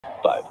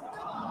5,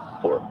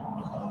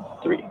 4,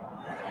 3,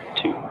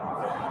 2, 1.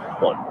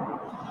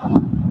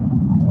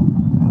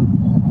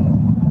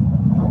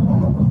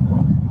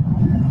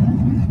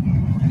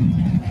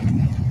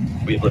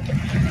 We have liftoff.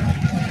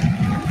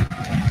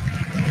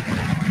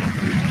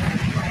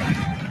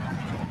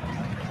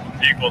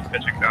 Vehicles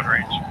pitching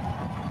downrange.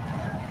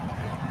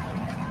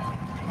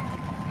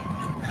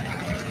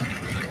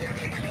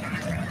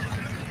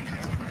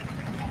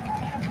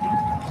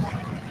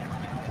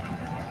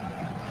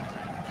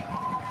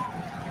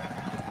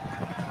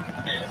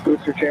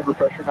 Booster chamber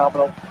pressure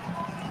nominal.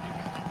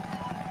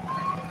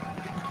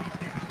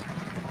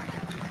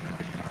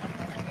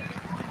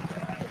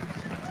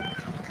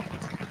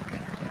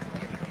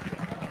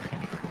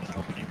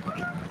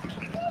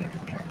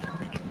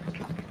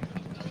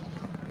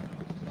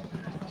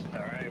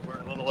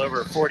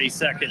 Over 40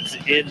 seconds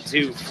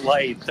into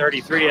flight,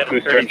 33 out of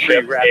Booster 33 and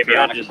ship, Raptor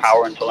avionics, engines.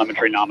 power and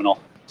telemetry nominal.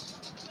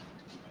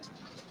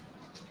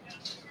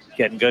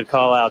 Getting good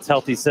call outs,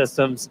 healthy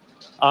systems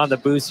on the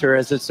booster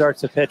as it starts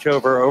to pitch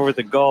over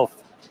the Gulf.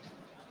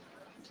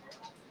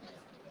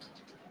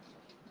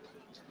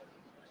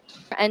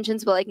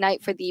 Engines will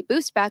ignite for the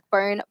boost back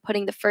burn,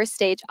 putting the first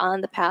stage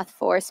on the path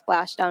for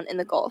splashdown in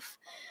the Gulf.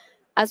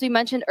 As we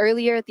mentioned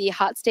earlier, the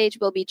hot stage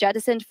will be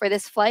jettisoned for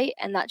this flight,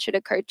 and that should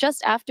occur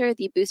just after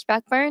the boost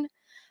back burn.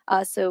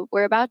 So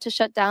we're about to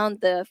shut down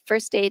the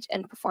first stage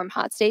and perform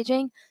hot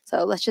staging.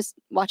 So let's just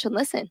watch and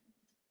listen.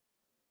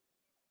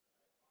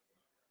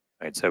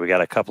 All right, so we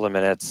got a couple of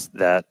minutes.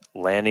 That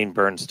landing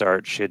burn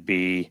start should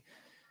be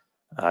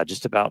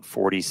just about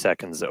 40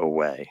 seconds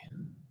away.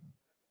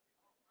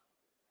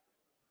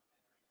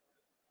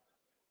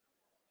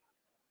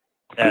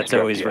 That's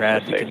always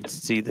rad. You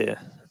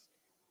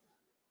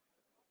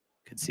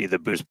can see the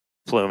boost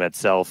plume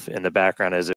itself in the background as